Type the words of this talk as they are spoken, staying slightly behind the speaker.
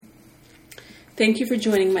Thank you for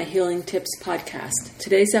joining my Healing Tips podcast.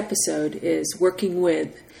 Today's episode is working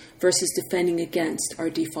with versus defending against our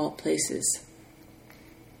default places.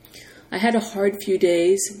 I had a hard few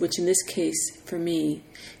days, which in this case, for me,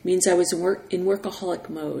 means I was in workaholic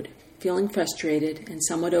mode, feeling frustrated and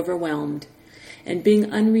somewhat overwhelmed, and being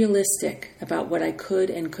unrealistic about what I could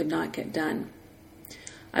and could not get done.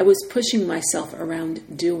 I was pushing myself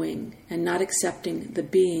around doing and not accepting the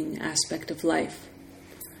being aspect of life.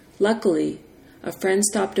 Luckily, a friend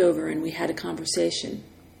stopped over and we had a conversation.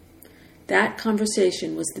 That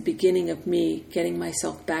conversation was the beginning of me getting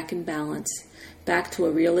myself back in balance, back to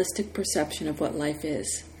a realistic perception of what life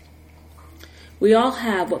is. We all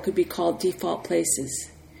have what could be called default places.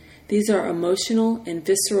 These are emotional and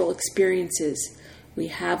visceral experiences we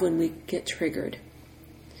have when we get triggered.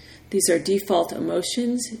 These are default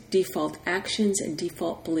emotions, default actions, and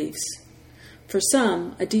default beliefs. For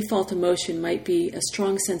some, a default emotion might be a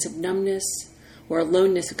strong sense of numbness or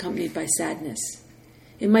aloneness accompanied by sadness.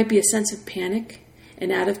 It might be a sense of panic,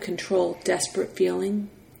 an out-of-control, desperate feeling,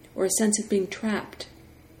 or a sense of being trapped.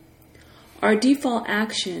 Our default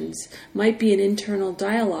actions might be an internal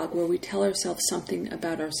dialogue where we tell ourselves something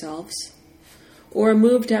about ourselves, or a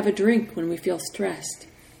move to have a drink when we feel stressed.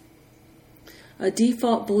 A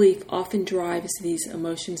default belief often drives these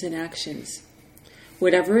emotions and actions.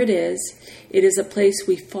 Whatever it is a place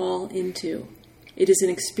we fall into. It is an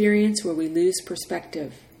experience where we lose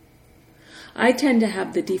perspective. I tend to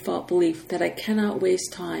have the default belief that I cannot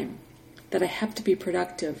waste time, that I have to be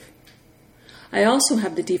productive. I also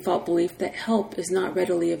have the default belief that help is not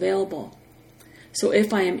readily available. So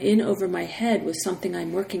if I am in over my head with something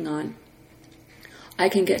I'm working on, I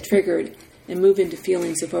can get triggered and move into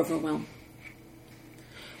feelings of overwhelm.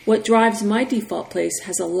 What drives my default place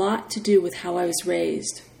has a lot to do with how I was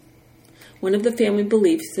raised. One of the family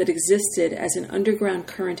beliefs that existed as an underground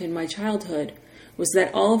current in my childhood was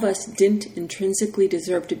that all of us didn't intrinsically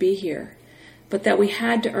deserve to be here, but that we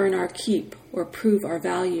had to earn our keep or prove our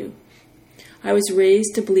value. I was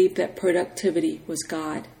raised to believe that productivity was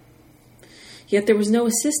God. Yet there was no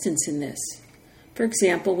assistance in this. For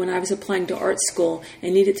example, when I was applying to art school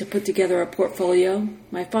and needed to put together a portfolio,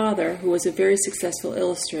 my father, who was a very successful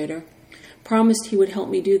illustrator, promised he would help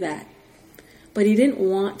me do that. But he didn't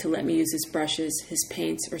want to let me use his brushes, his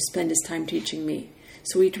paints, or spend his time teaching me,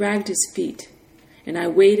 so he dragged his feet. And I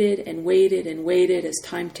waited and waited and waited as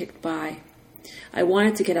time ticked by. I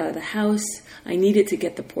wanted to get out of the house, I needed to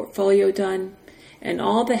get the portfolio done, and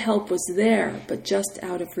all the help was there, but just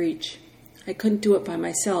out of reach. I couldn't do it by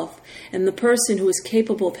myself, and the person who was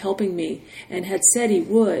capable of helping me and had said he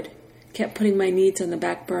would kept putting my needs on the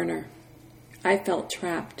back burner. I felt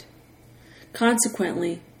trapped.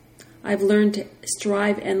 Consequently, I've learned to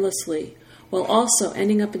strive endlessly while also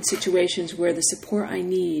ending up in situations where the support I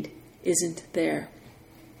need isn't there.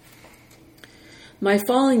 My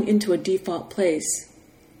falling into a default place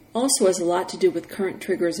also has a lot to do with current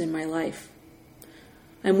triggers in my life.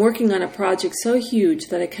 I'm working on a project so huge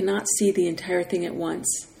that I cannot see the entire thing at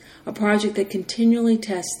once, a project that continually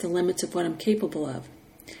tests the limits of what I'm capable of,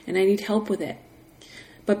 and I need help with it.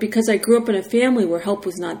 But because I grew up in a family where help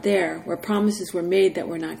was not there, where promises were made that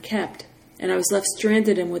were not kept, and I was left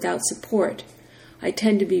stranded and without support, I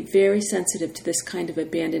tend to be very sensitive to this kind of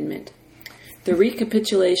abandonment. The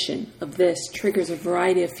recapitulation of this triggers a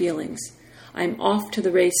variety of feelings. I'm off to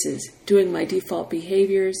the races, doing my default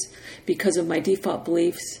behaviors because of my default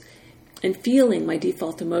beliefs, and feeling my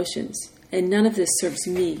default emotions, and none of this serves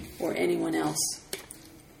me or anyone else.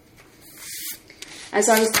 As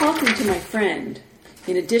I was talking to my friend,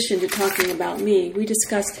 in addition to talking about me, we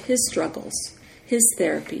discussed his struggles, his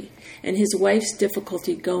therapy, and his wife's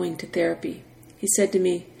difficulty going to therapy. He said to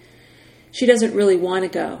me, "She doesn't really want to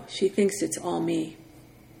go. She thinks it's all me."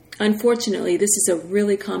 Unfortunately, this is a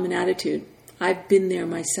really common attitude. I've been there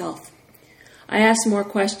myself. I asked more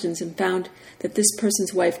questions and found that this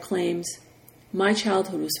person's wife claims, "My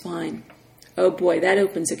childhood was fine." Oh boy, that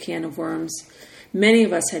opens a can of worms. Many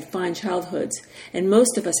of us had fine childhoods, and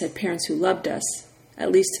most of us had parents who loved us,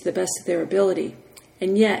 at least to the best of their ability.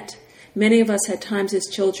 And yet, many of us had times as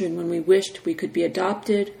children when we wished we could be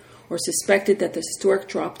adopted, or suspected that the stork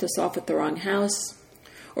dropped us off at the wrong house,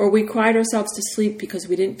 or we cried ourselves to sleep because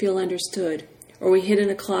we didn't feel understood, or we hid in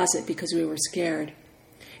a closet because we were scared.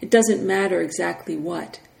 It doesn't matter exactly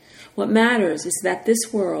what. What matters is that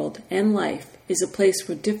this world and life is a place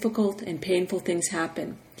where difficult and painful things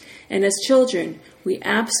happen, and as children, we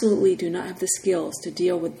absolutely do not have the skills to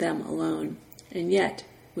deal with them alone, and yet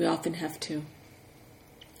we often have to.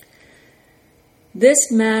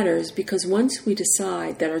 This matters because once we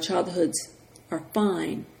decide that our childhoods are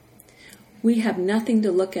fine, we have nothing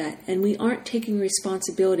to look at, and we aren't taking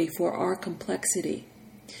responsibility for our complexity.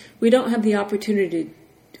 We don't have the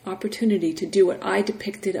opportunity to do what I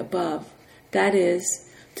depicted above. That is,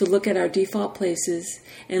 to look at our default places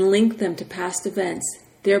and link them to past events,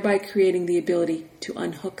 thereby creating the ability to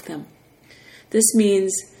unhook them. This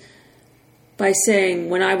means by saying,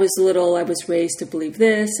 when I was little, I was raised to believe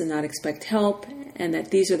this and not expect help, and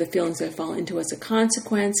that these are the feelings I fall into as a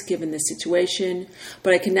consequence given this situation,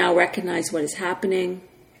 but I can now recognize what is happening.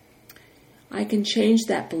 I can change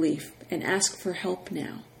that belief and ask for help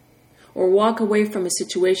now, or walk away from a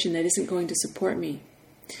situation that isn't going to support me.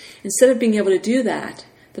 Instead of being able to do that,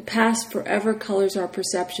 the past forever colors our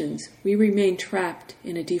perceptions. We remain trapped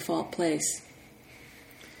in a default place.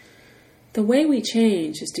 The way we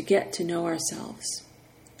change is to get to know ourselves.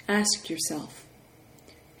 Ask yourself,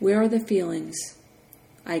 where are the feelings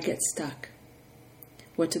I get stuck?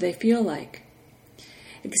 What do they feel like?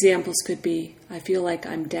 Examples could be, I feel like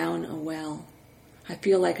I'm down a well. I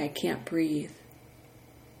feel like I can't breathe.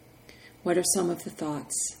 What are some of the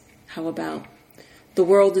thoughts? How about, the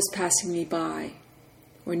world is passing me by,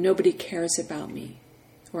 or nobody cares about me,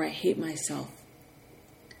 or I hate myself?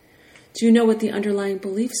 Do you know what the underlying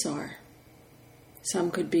beliefs are?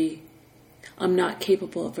 Some could be, I'm not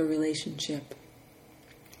capable of a relationship,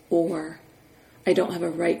 or I don't have a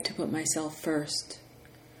right to put myself first,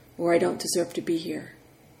 or I don't deserve to be here.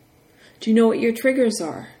 Do you know what your triggers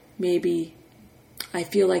are? Maybe, I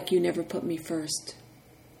feel like you never put me first.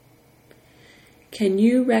 Can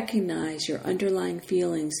you recognize your underlying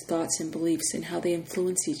feelings, thoughts, and beliefs and how they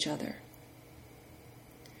influence each other?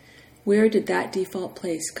 Where did that default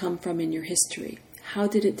place come from in your history? How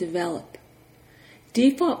did it develop?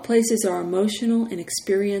 Default places are emotional and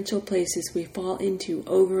experiential places we fall into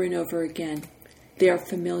over and over again. They are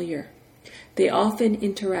familiar. They often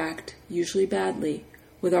interact, usually badly,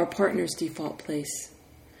 with our partner's default place.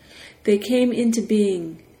 They came into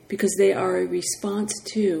being because they are a response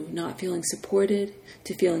to not feeling supported,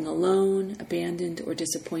 to feeling alone, abandoned, or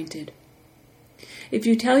disappointed. If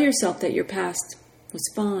you tell yourself that your past was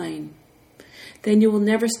fine, then you will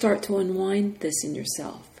never start to unwind this in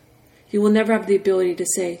yourself. You will never have the ability to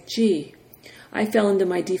say, gee, I fell into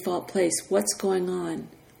my default place. What's going on?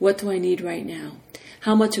 What do I need right now?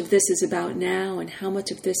 How much of this is about now and how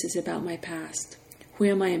much of this is about my past? Who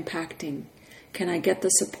am I impacting? Can I get the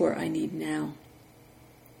support I need now?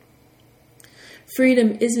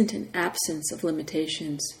 Freedom isn't an absence of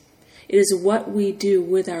limitations. It is what we do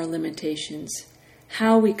with our limitations,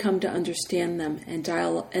 how we come to understand them, and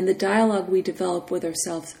the dialogue we develop with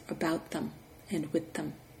ourselves about them and with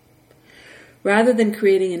them. Rather than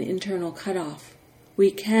creating an internal cutoff,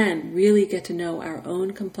 we can really get to know our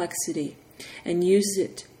own complexity and use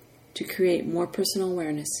it to create more personal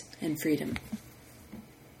awareness and freedom.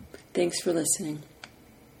 Thanks for listening.